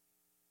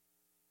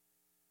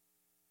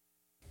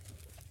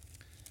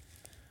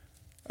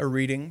A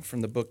reading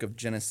from the book of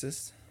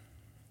Genesis,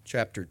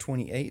 chapter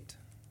 28,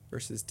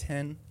 verses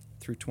 10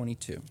 through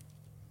 22.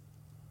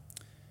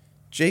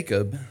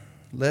 Jacob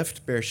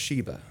left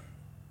Beersheba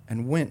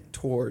and went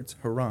towards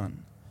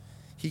Haran.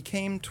 He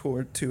came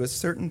to a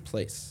certain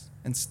place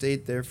and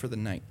stayed there for the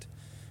night,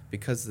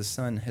 because the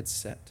sun had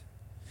set.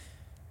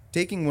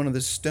 Taking one of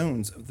the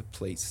stones of the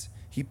place,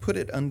 he put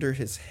it under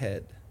his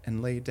head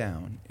and lay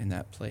down in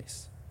that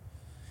place.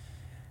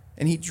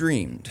 And he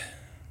dreamed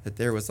that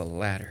there was a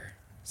ladder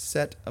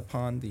set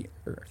upon the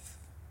earth,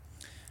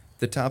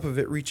 the top of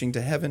it reaching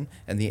to heaven,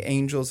 and the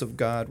angels of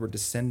God were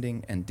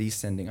descending and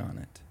descending on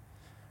it.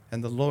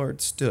 And the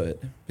Lord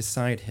stood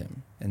beside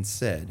him and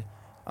said,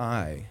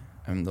 I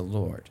am the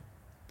Lord,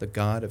 the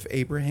God of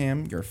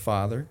Abraham your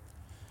father,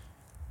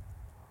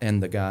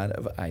 and the God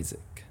of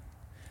Isaac.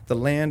 The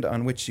land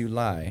on which you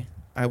lie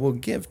I will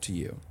give to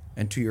you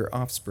and to your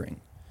offspring,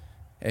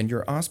 and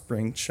your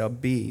offspring shall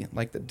be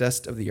like the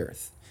dust of the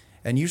earth.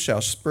 And you shall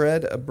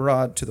spread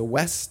abroad to the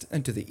west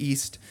and to the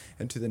east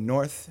and to the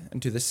north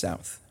and to the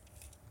south.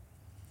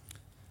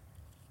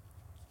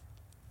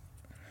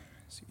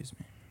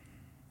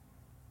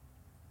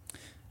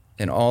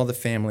 And all the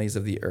families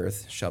of the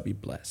earth shall be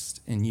blessed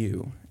in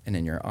you and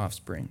in your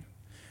offspring.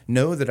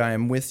 Know that I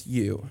am with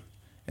you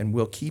and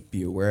will keep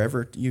you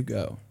wherever you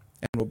go,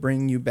 and will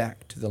bring you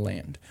back to the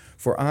land.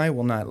 For I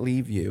will not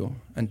leave you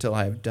until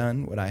I have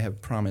done what I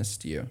have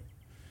promised you.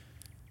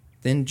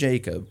 Then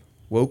Jacob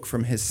woke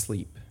from his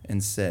sleep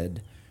and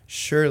said,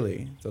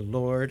 Surely the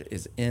Lord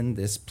is in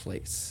this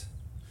place,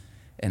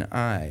 and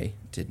I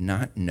did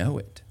not know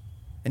it.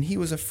 And he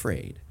was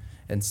afraid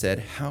and said,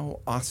 How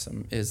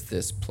awesome is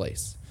this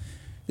place!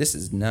 This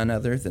is none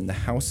other than the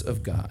house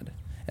of God,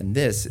 and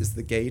this is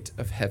the gate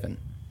of heaven.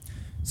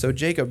 So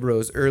Jacob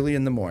rose early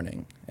in the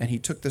morning, and he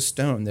took the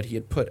stone that he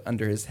had put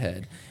under his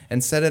head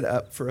and set it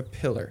up for a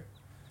pillar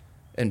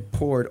and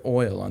poured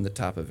oil on the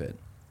top of it.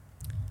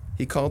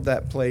 He called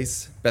that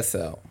place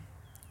Bethel,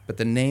 but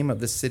the name of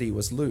the city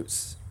was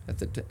Luz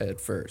at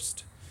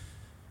first.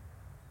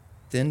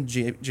 Then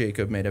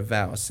Jacob made a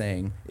vow,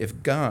 saying,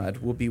 If God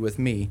will be with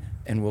me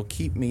and will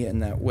keep me in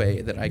that way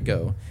that I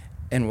go,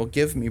 and will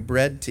give me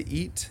bread to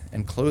eat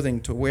and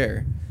clothing to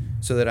wear,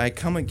 so that I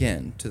come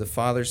again to the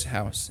Father's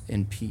house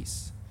in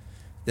peace,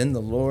 then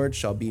the Lord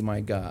shall be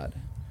my God,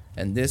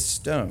 and this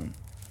stone,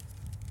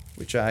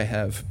 which I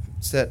have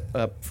set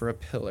up for a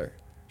pillar,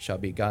 shall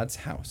be God's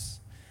house,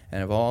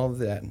 and of all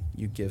that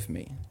you give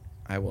me,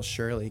 I will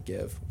surely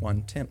give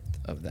 1/10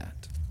 of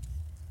that.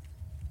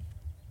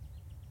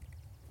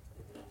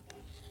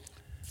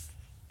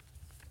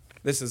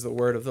 This is the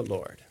word of the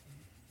Lord.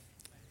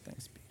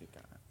 Thanks be to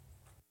God.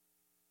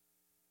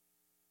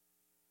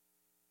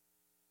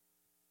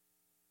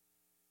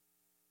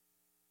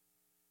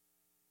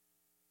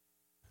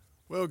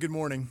 Well, good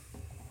morning.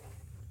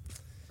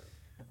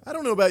 I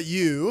don't know about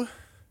you,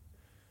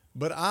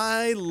 but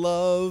I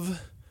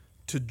love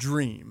to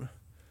dream.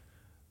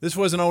 This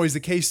wasn't always the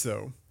case,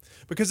 though,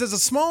 because as a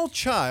small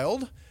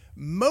child,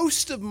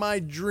 most of my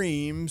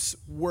dreams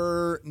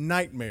were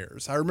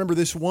nightmares. I remember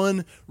this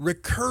one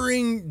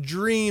recurring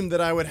dream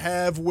that I would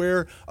have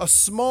where a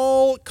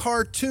small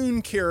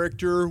cartoon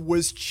character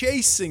was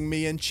chasing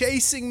me and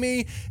chasing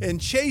me and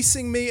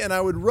chasing me, and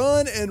I would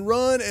run and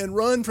run and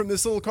run from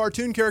this little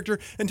cartoon character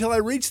until I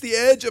reached the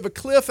edge of a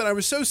cliff, and I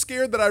was so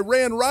scared that I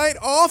ran right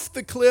off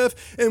the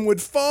cliff and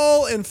would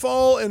fall and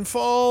fall and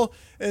fall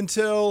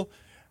until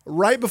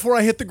right before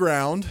I hit the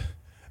ground,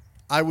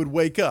 I would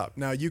wake up.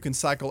 Now, you can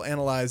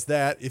psychoanalyze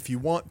that if you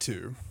want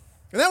to.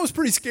 And that was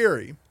pretty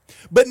scary,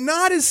 but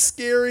not as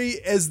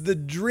scary as the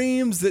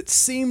dreams that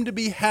seem to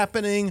be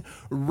happening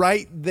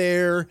right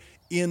there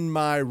in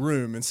my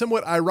room. And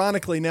somewhat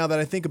ironically, now that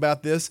I think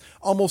about this,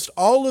 almost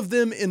all of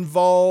them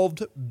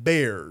involved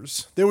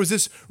bears. There was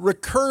this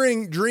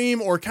recurring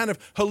dream or kind of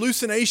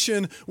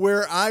hallucination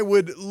where I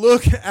would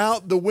look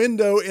out the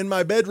window in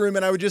my bedroom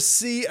and I would just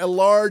see a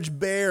large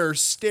bear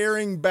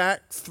staring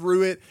back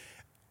through it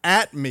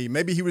at me.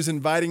 Maybe he was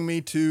inviting me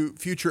to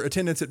future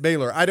attendance at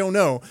Baylor. I don't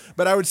know.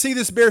 But I would see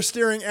this bear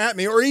staring at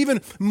me. Or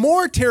even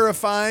more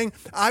terrifying,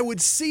 I would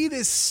see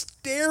this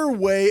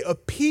stairway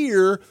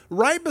appear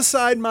right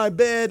beside my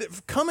bed,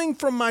 coming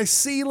from my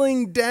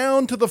ceiling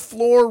down to the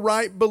floor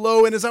right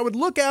below. And as I would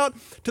look out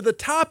to the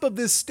top of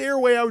this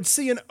stairway, I would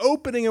see an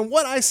opening. And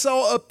what I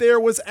saw up there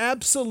was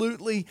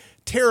absolutely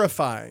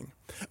terrifying.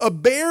 A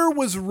bear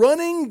was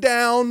running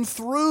down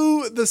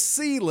through the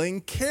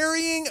ceiling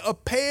carrying a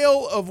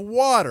pail of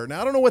water.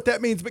 Now, I don't know what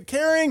that means, but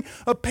carrying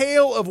a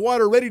pail of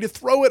water ready to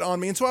throw it on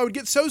me. And so I would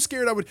get so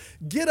scared, I would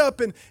get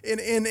up and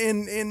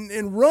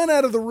run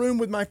out of the room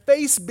with my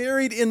face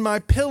buried in my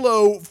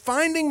pillow,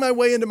 finding my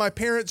way into my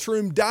parents'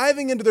 room,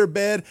 diving into their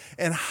bed,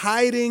 and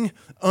hiding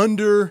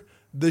under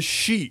the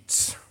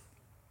sheets.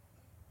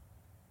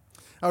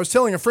 I was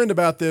telling a friend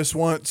about this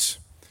once,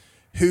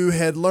 who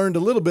had learned a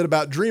little bit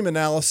about dream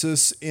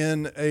analysis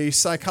in a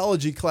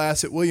psychology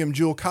class at William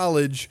Jewell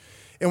College.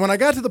 And when I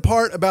got to the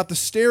part about the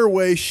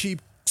stairway, she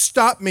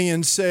stopped me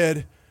and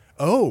said,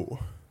 "Oh,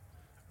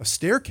 a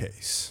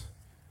staircase.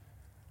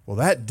 Well,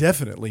 that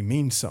definitely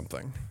means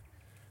something.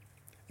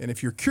 And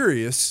if you're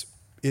curious,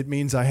 it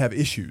means I have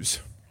issues.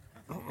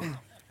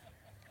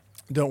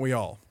 Don't we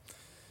all?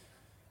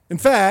 In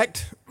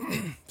fact,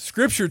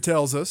 Scripture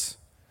tells us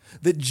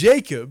that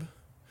Jacob,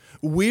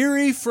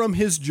 weary from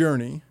his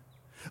journey,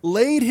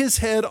 laid his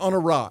head on a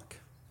rock,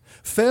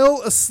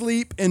 fell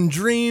asleep, and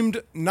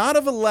dreamed not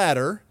of a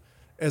ladder,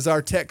 as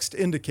our text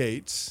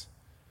indicates,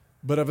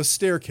 but of a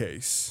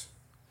staircase.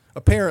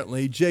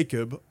 Apparently,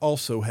 Jacob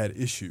also had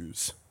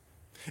issues.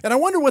 And I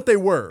wonder what they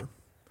were.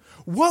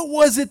 What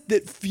was it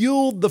that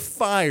fueled the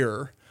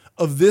fire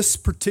of this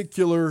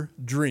particular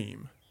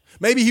dream?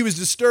 Maybe he was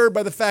disturbed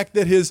by the fact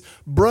that his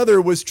brother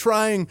was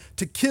trying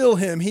to kill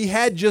him. He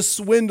had just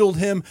swindled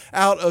him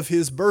out of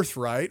his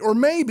birthright. Or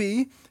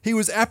maybe he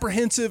was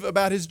apprehensive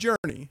about his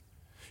journey.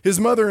 His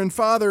mother and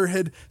father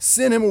had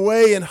sent him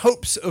away in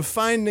hopes of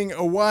finding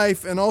a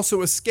wife and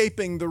also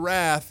escaping the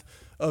wrath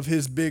of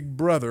his big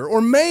brother. Or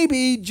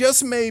maybe,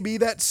 just maybe,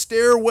 that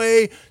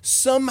stairway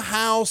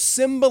somehow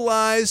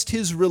symbolized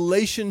his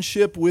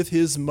relationship with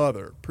his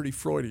mother. Pretty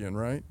Freudian,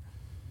 right?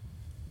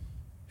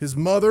 His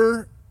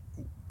mother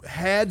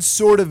had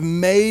sort of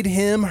made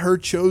him her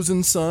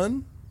chosen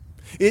son.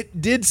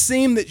 It did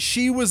seem that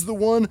she was the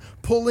one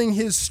pulling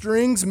his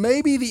strings.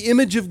 Maybe the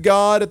image of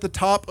God at the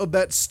top of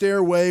that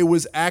stairway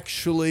was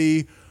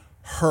actually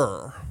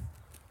her.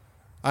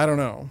 I don't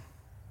know.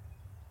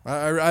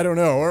 I don't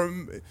know.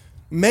 Or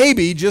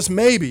maybe, just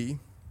maybe,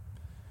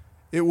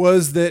 it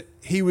was that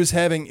he was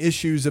having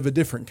issues of a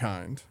different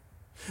kind.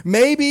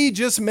 Maybe,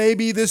 just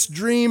maybe, this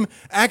dream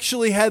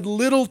actually had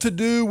little to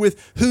do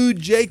with who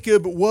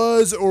Jacob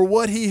was or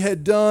what he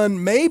had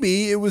done.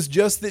 Maybe it was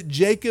just that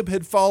Jacob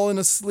had fallen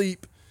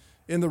asleep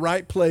in the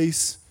right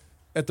place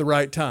at the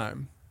right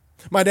time.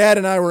 My dad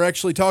and I were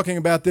actually talking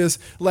about this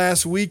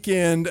last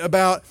weekend,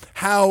 about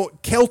how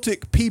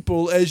Celtic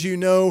people, as you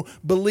know,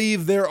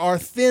 believe there are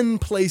thin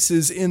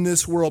places in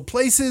this world,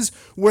 places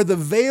where the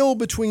veil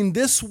between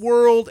this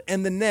world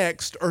and the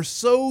next are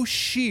so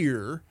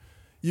sheer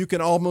you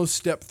can almost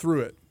step through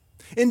it.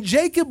 And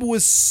Jacob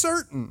was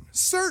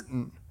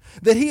certain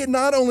that he had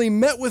not only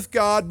met with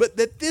God, but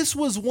that this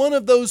was one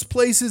of those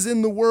places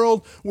in the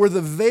world where the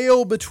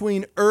veil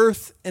between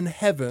earth and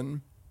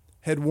heaven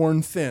had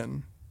worn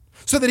thin.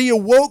 So that he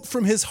awoke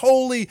from his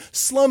holy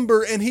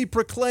slumber and he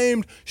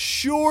proclaimed,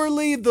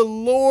 "Surely the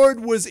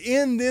Lord was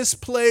in this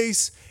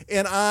place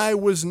and I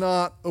was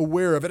not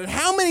aware of it." And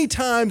how many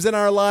times in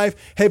our life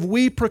have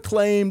we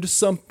proclaimed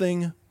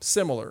something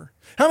similar?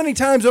 How many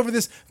times over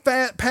this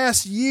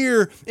past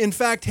year, in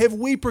fact, have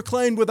we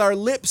proclaimed with our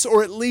lips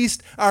or at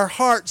least our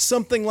hearts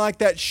something like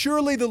that?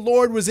 Surely the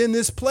Lord was in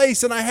this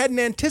place and I hadn't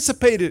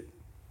anticipated.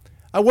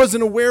 I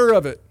wasn't aware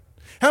of it.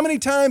 How many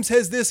times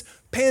has this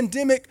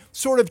pandemic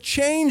sort of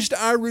changed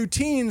our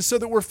routines so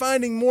that we're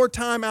finding more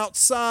time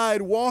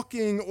outside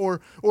walking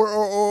or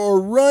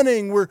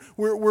running?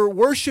 We're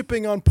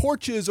worshiping on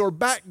porches or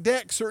back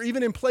decks or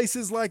even in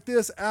places like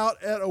this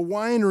out at a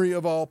winery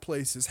of all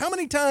places. How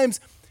many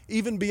times,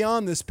 even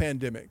beyond this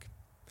pandemic,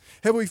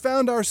 have we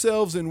found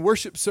ourselves in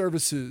worship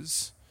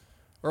services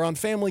or on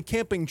family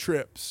camping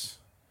trips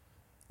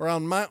or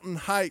on mountain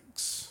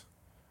hikes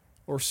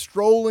or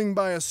strolling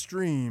by a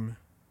stream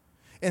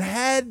and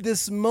had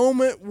this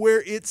moment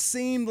where it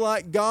seemed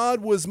like God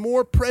was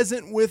more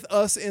present with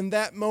us in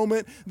that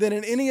moment than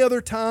in any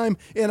other time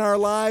in our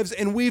lives,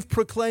 and we've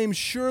proclaimed,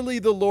 surely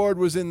the Lord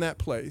was in that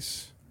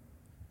place.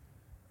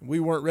 We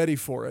weren't ready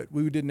for it.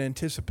 We didn't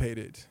anticipate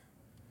it.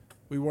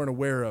 We weren't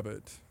aware of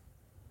it.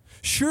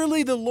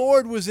 Surely the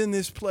Lord was in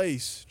this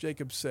place,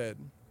 Jacob said,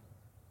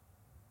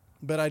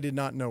 but I did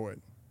not know it.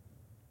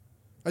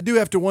 I do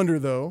have to wonder,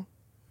 though,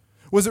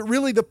 was it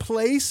really the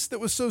place that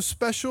was so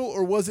special,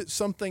 or was it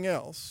something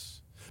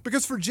else?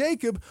 Because for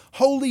Jacob,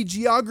 holy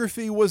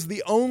geography was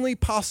the only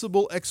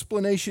possible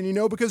explanation,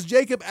 because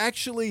Jacob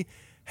actually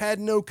had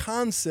no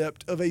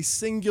concept of a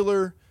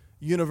singular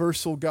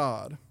universal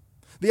God.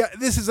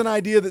 This is an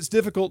idea that's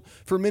difficult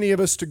for many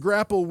of us to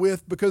grapple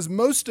with because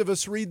most of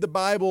us read the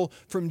Bible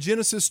from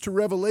Genesis to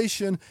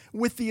Revelation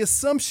with the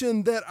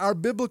assumption that our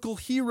biblical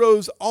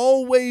heroes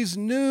always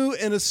knew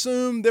and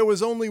assumed there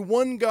was only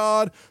one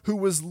God who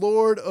was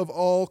Lord of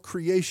all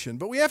creation.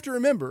 But we have to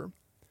remember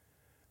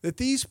that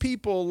these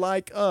people,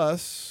 like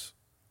us,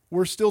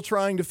 were still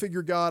trying to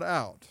figure God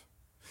out.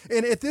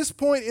 And at this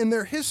point in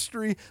their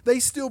history, they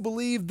still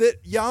believed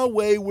that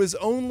Yahweh was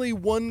only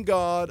one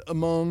God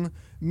among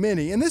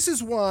many. And this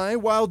is why,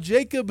 while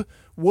Jacob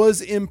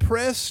was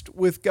impressed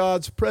with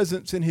God's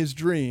presence in his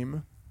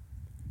dream,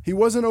 he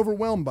wasn't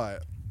overwhelmed by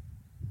it.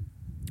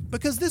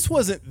 Because this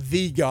wasn't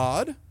the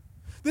God.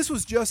 This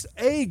was just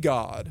a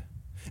God.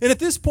 And at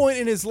this point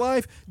in his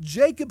life,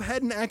 Jacob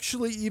hadn't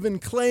actually even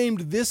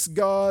claimed this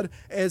God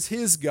as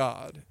his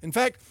God. In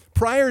fact,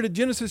 prior to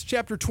Genesis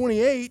chapter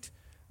 28,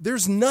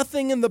 there's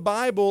nothing in the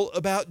Bible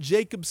about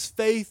Jacob's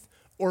faith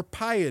or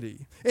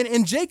piety.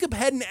 And Jacob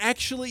hadn't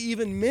actually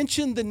even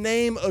mentioned the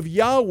name of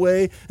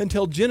Yahweh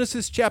until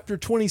Genesis chapter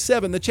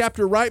 27, the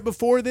chapter right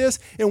before this.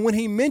 And when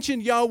he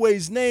mentioned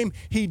Yahweh's name,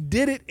 he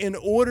did it in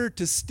order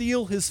to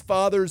steal his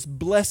father's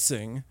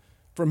blessing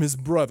from his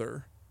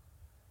brother.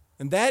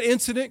 And that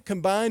incident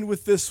combined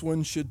with this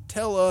one should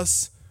tell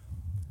us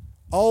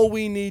all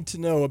we need to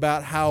know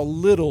about how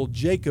little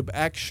Jacob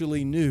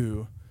actually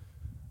knew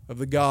of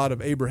the God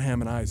of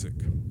Abraham and Isaac.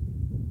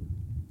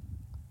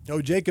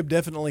 Oh, Jacob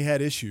definitely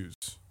had issues.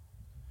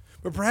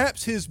 But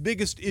perhaps his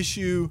biggest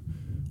issue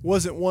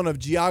wasn't one of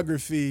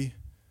geography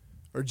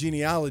or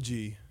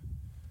genealogy,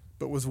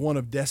 but was one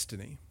of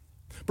destiny.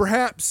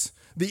 Perhaps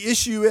the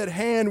issue at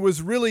hand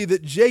was really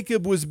that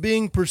Jacob was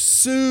being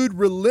pursued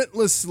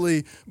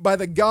relentlessly by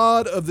the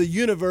God of the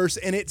universe,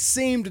 and it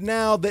seemed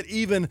now that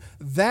even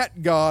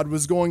that God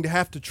was going to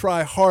have to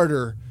try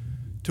harder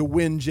to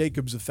win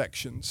Jacob's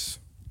affections.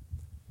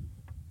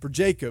 For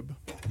Jacob,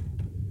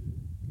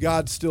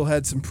 God still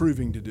had some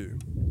proving to do.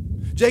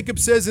 Jacob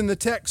says in the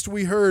text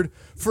we heard,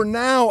 "For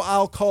now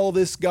I'll call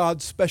this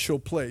God's special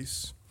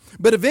place."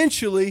 But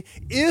eventually,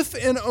 if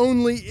and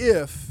only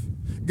if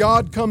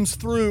God comes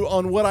through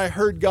on what I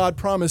heard God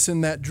promise in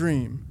that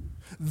dream,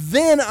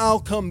 then I'll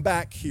come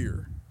back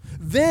here.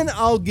 Then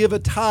I'll give a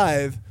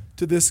tithe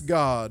to this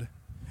God.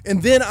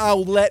 And then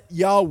I'll let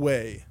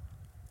Yahweh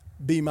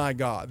be my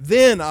God.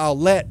 Then I'll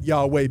let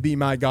Yahweh be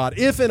my God.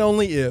 If and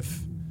only if.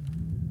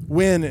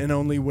 When and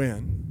only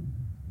when.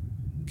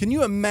 Can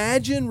you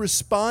imagine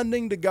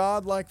responding to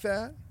God like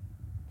that?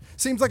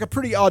 Seems like a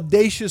pretty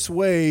audacious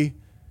way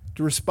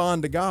to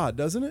respond to God,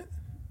 doesn't it?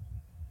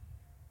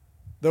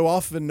 Though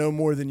often no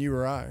more than you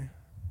or I.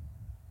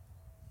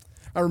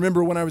 I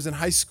remember when I was in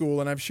high school,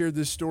 and I've shared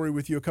this story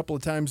with you a couple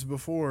of times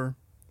before,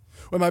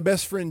 when my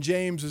best friend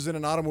James was in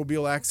an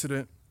automobile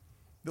accident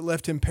that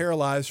left him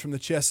paralyzed from the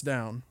chest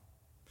down.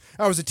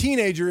 I was a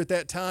teenager at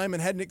that time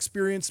and hadn't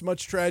experienced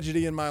much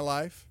tragedy in my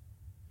life.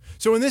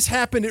 So when this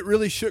happened, it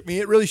really shook me.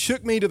 It really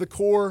shook me to the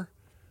core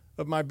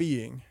of my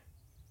being.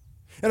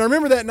 And I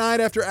remember that night,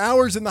 after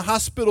hours in the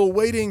hospital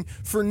waiting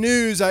for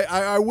news,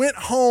 I went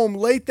home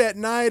late that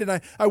night,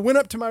 and I went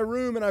up to my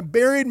room, and I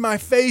buried my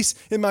face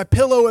in my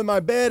pillow in my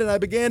bed, and I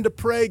began to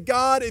pray,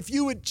 God, if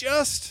you would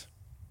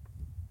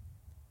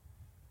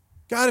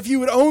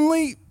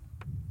only...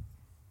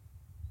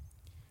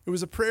 It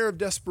was a prayer of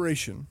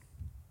desperation.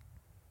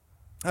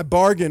 I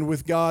bargained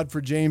with God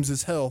for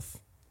James's health,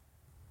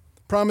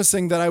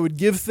 promising that I would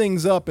give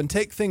things up and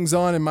take things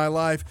on in my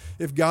life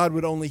if God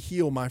would only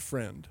heal my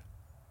friend.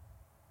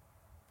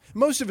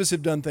 Most of us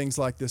have done things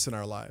like this in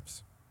our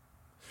lives.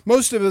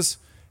 Most of us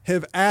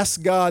have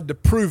asked God to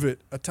prove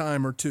it a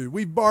time or two.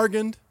 We've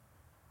bargained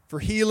for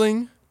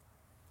healing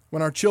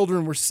when our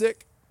children were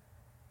sick.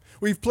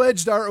 We've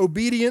pledged our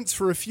obedience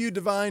for a few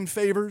divine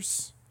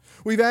favors.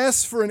 We've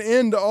asked for an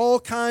end to all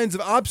kinds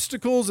of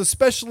obstacles,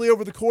 especially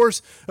over the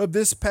course of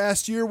this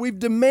past year. We've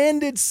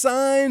demanded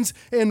signs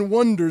and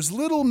wonders,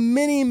 little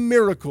mini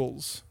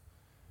miracles,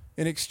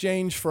 in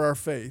exchange for our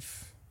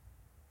faith.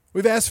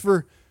 We've asked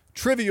for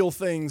trivial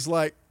things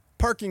like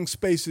parking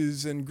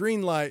spaces and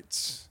green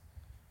lights.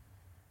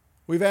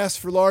 We've asked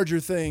for larger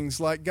things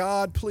like,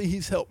 God,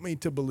 please help me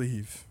to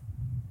believe.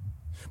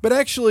 But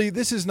actually,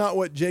 this is not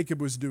what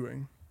Jacob was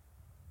doing.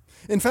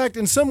 In fact,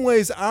 in some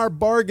ways, our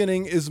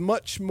bargaining is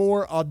much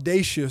more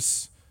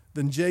audacious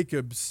than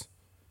Jacob's,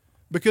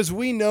 because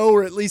we know,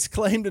 or at least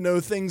claim to know,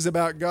 things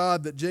about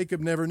God that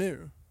Jacob never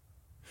knew.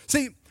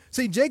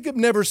 See, Jacob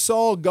never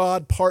saw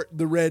God part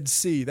the Red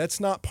Sea. That's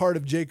not part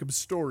of Jacob's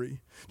story.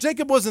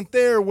 Jacob wasn't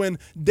there when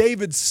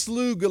David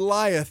slew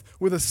Goliath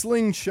with a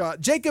slingshot.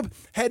 Jacob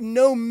had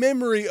no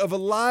memory of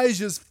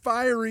Elijah's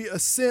fiery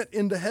ascent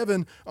into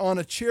heaven on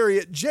a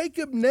chariot.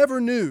 Jacob never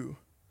knew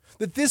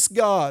that this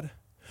God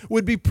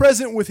would be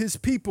present with his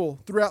people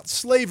throughout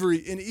slavery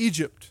in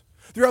Egypt,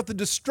 throughout the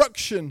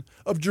destruction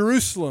of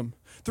Jerusalem,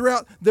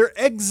 throughout their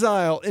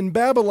exile in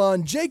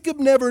Babylon. Jacob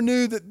never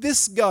knew that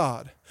this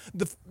God,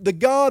 the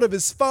God of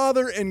his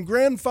father and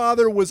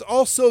grandfather, was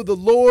also the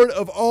Lord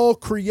of all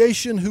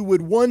creation, who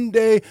would one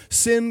day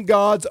send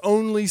God's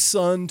only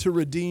Son to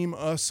redeem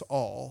us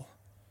all.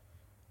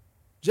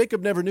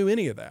 Jacob never knew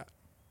any of that.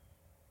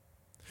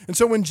 And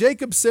so when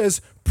Jacob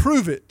says,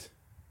 prove it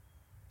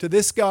to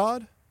this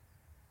God,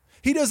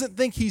 he doesn't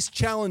think he's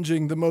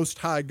challenging the Most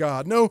High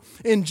God. No,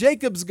 in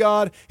Jacob's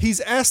mind, he's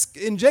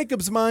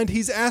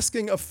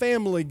asking a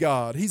family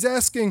God. He's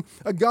asking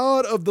a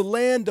God of the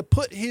land to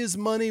put his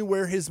money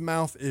where his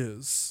mouth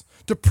is,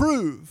 to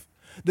prove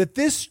that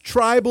this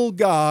tribal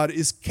God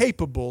is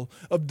capable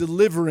of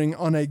delivering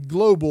on a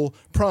global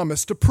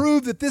promise, to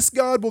prove that this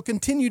God will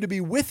continue to be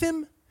with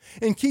him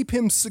and keep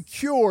him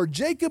secure.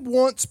 Jacob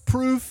wants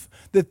proof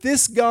that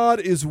this God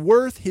is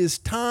worth his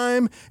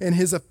time and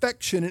his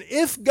affection. And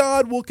if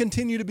God will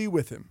continue to be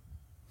with him,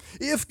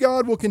 if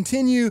God will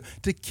continue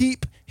to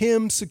keep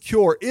him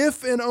secure,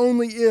 if and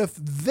only if,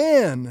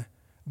 then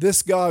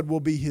this God will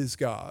be his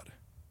God.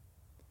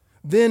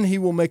 Then he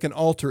will make an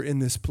altar in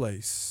this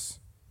place.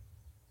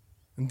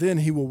 And then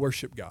he will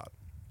worship God.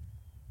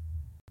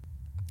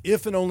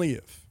 If and only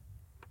if.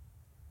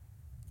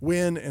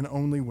 When and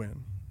only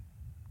when.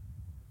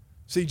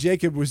 See,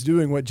 Jacob was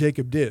doing what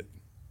Jacob did.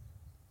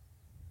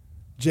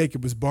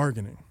 Jacob was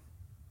bargaining.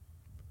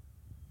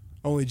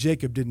 Only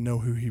Jacob didn't know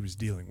who he was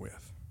dealing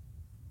with.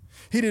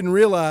 He didn't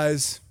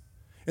realize,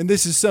 and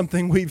this is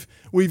something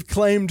we've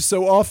claimed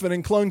so often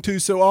and clung to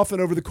so often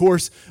over the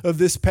course of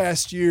this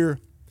past year.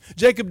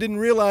 Jacob didn't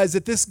realize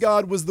that this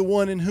God was the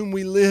one in whom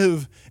we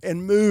live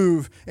and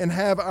move and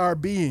have our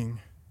being.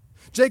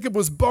 Jacob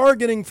was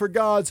bargaining for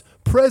God's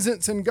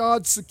presence and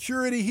God's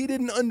security. He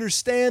didn't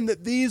understand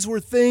that these were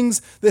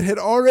things that had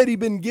already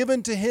been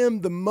given to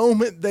him the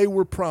moment they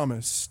were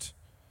promised.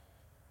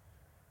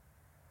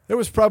 There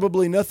was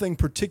probably nothing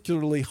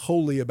particularly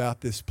holy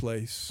about this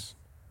place.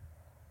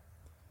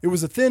 It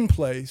was a thin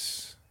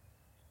place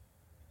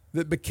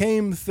that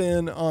became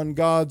thin on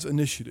God's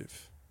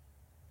initiative.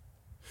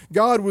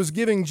 God was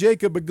giving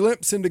Jacob a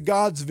glimpse into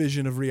God's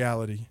vision of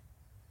reality.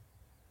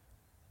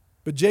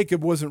 But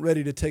Jacob wasn't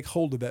ready to take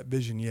hold of that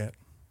vision yet.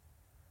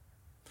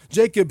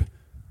 Jacob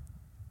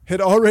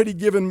had already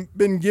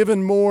been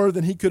given more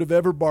than he could have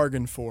ever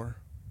bargained for.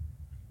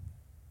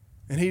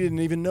 And he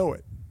didn't even know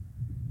it.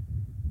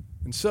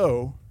 And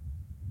so,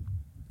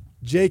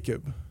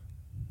 Jacob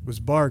was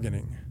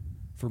bargaining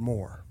for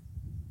more.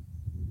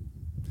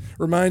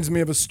 Reminds me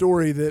of a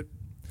story that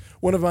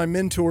one of my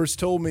mentors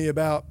told me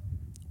about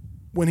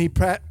when he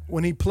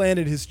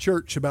planted his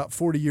church about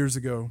 40 years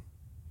ago.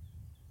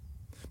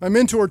 My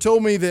mentor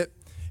told me that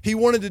he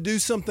wanted to do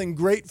something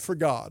great for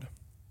God.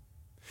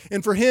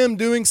 And for him,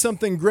 doing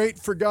something great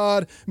for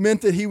God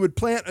meant that he would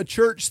plant a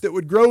church that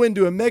would grow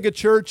into a mega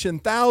church,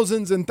 and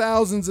thousands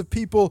of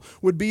people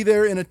would be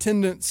there in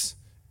attendance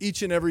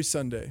each and every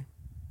Sunday.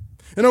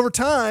 And over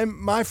time,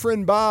 my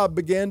friend Bob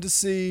began to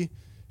see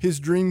his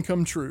dream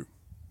come true.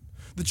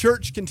 The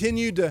church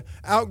continued to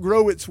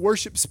outgrow its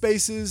worship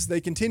spaces. They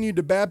continued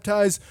to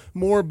baptize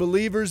more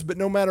believers. But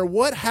no matter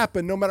what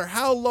happened, no matter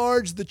how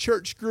large the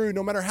church grew,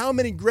 no matter how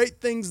many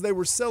great things they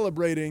were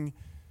celebrating,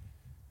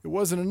 it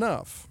wasn't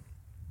enough.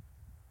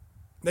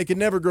 They could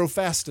never grow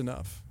fast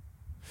enough.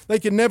 They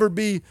could never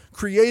be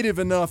creative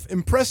enough,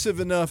 impressive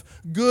enough,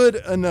 good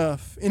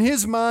enough. In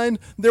his mind,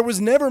 there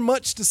was never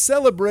much to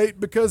celebrate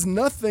because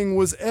nothing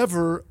was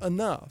ever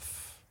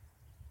enough.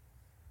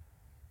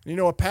 You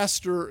know, a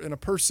pastor and a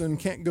person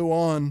can't go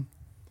on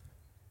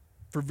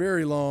for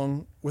very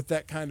long with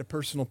that kind of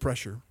personal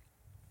pressure.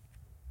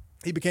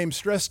 He became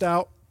stressed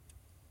out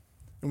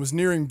and was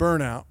nearing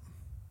burnout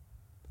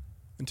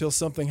until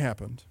something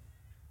happened.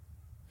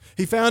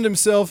 He found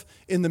himself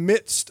in the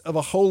midst of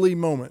a holy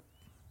moment.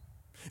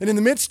 And in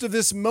the midst of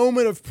this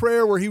moment of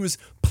prayer where he was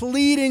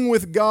pleading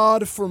with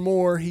God for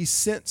more, he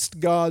sensed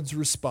God's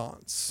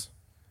response.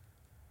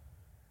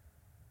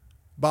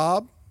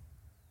 "Bob,"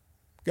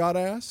 God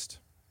asked,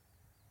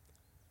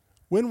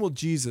 "when will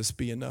Jesus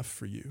be enough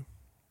for you?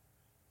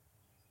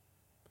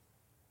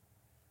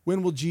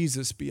 When will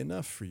Jesus be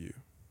enough for you?"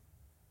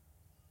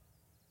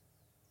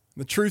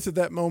 The truth of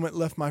that moment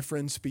left my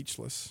friend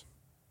speechless.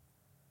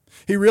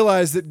 He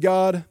realized that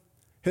God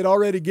had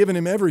already given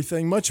him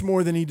everything, much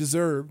more than he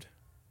deserved.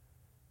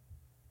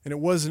 And it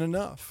wasn't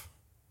enough.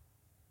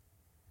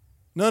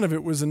 None of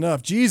it was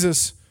enough.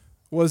 Jesus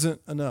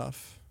wasn't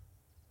enough.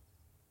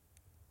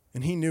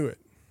 And he knew it.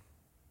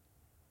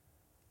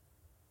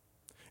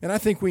 And I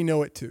think we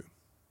know it too.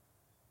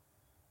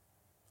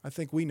 I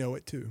think we know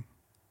it too.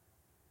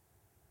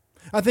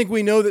 I think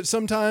we know that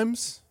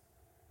sometimes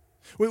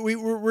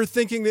we're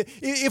thinking that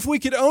if we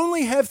could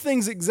only have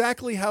things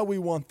exactly how we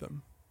want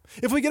them,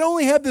 if we could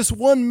only have this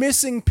one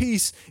missing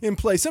piece in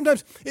place,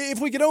 sometimes if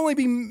we could only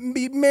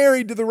be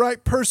married to the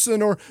right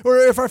person, or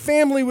if our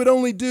family would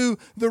only do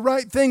the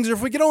right things, or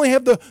if we could only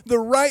have the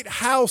right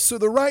house or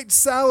the right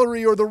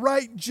salary or the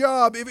right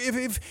job,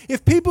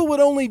 if people would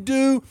only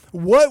do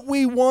what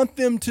we want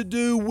them to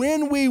do,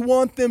 when we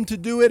want them to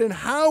do it, and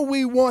how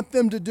we want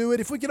them to do it,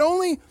 if we could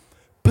only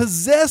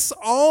possess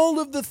all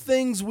of the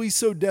things we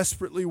so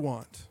desperately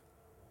want,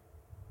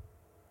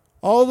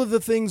 all of the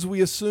things we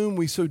assume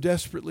we so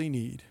desperately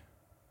need,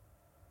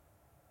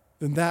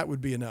 then that would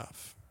be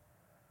enough.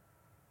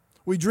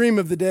 We dream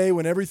of the day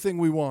when everything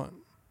we want,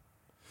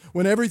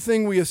 when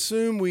everything we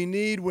assume we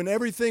need, when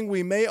everything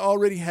we may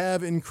already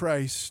have in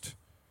Christ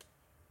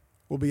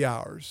will be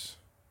ours.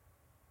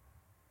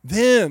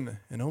 Then,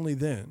 and only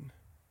then,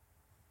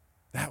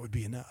 that would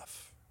be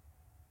enough.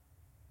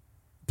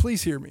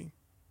 Please hear me.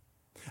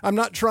 I'm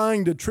not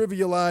trying to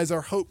trivialize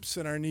our hopes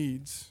and our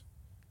needs.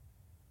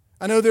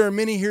 I know there are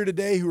many here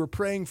today who are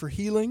praying for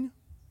healing,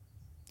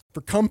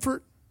 for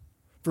comfort,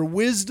 for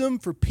wisdom,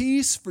 for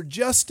peace, for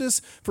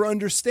justice, for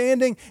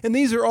understanding. And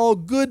these are all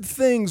good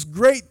things,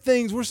 great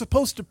things. We're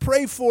supposed to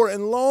pray for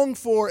and long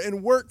for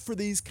and work for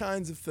these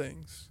kinds of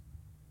things.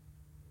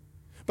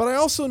 But I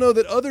also know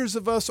that others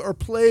of us are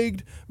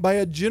plagued by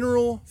a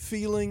general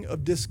feeling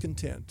of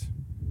discontent.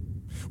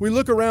 We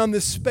look around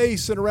this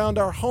space and around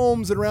our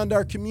homes and around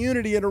our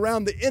community and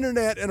around the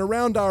internet and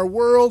around our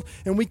world,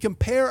 and we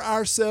compare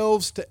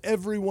ourselves to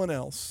everyone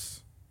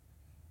else.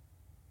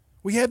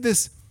 We have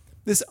this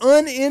This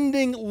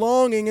unending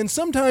longing, and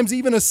sometimes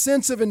even a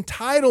sense of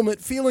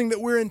entitlement, feeling that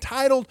we're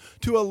entitled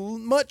to a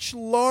much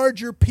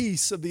larger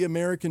piece of the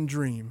American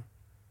dream.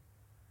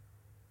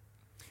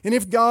 And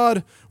if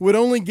God would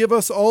only give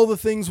us all the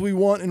things we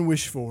want and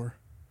wish for,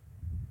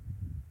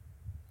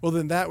 well,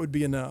 then that would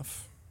be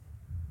enough.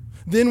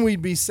 Then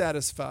we'd be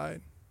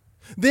satisfied.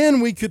 Then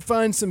we could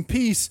find some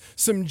peace,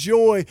 some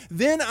joy.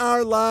 Then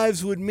our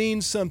lives would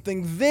mean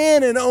something.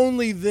 Then and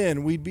only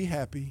then we'd be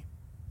happy.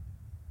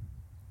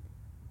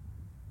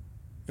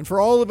 And for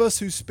all of us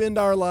who spend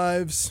our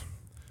lives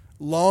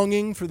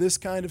longing for this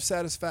kind of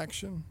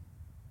satisfaction,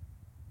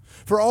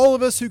 for all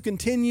of us who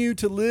continue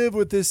to live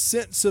with this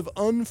sense of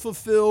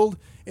unfulfilled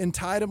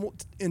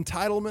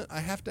entitlement, I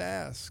have to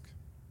ask,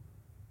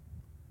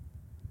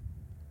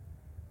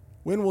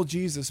 when will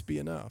Jesus be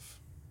enough?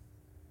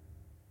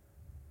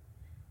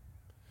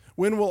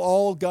 When will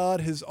all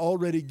God has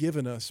already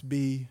given us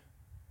be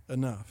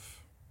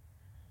enough?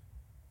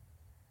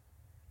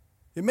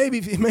 It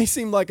may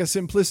seem like a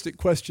simplistic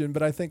question,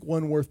 but I think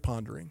one worth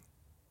pondering.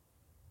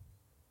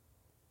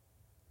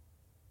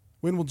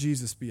 When will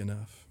Jesus be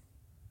enough?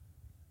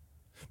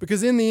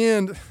 Because in the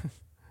end,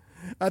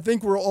 I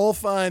think we'll all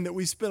find that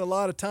we spend a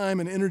lot of time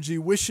and energy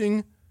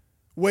wishing,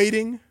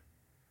 waiting,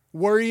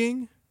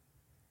 worrying,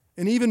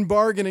 and even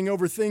bargaining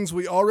over things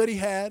we already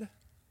had,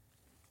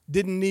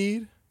 didn't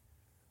need,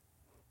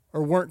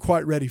 or weren't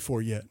quite ready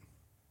for yet.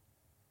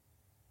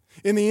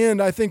 In the end,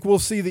 I think we'll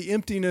see the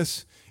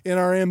emptiness in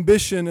our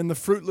ambition and the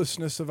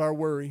fruitlessness of our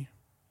worry.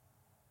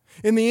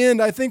 In the end,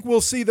 I think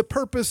we'll see the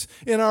purpose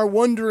in our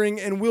wondering,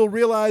 and we'll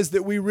realize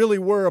that we really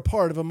were a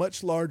part of a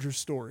much larger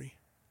story.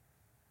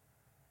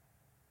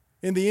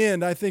 In the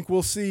end, I think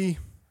we'll see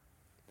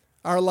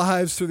our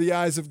lives through the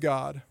eyes of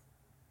God,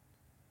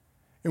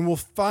 and we'll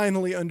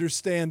finally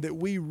understand that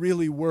we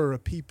really were a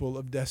people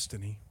of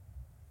destiny.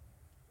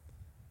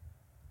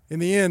 In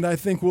the end, I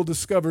think we'll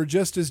discover,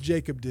 just as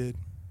Jacob did,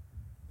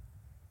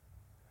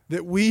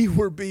 that we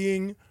were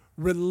being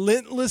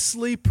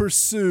relentlessly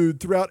pursued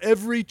throughout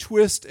every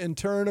twist and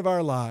turn of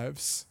our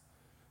lives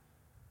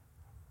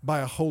by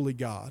a holy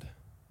God.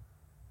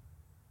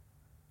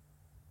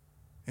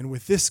 And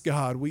with this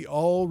God, we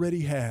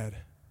already had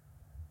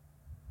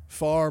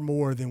far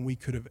more than we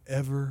could have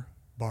ever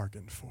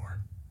bargained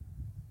for.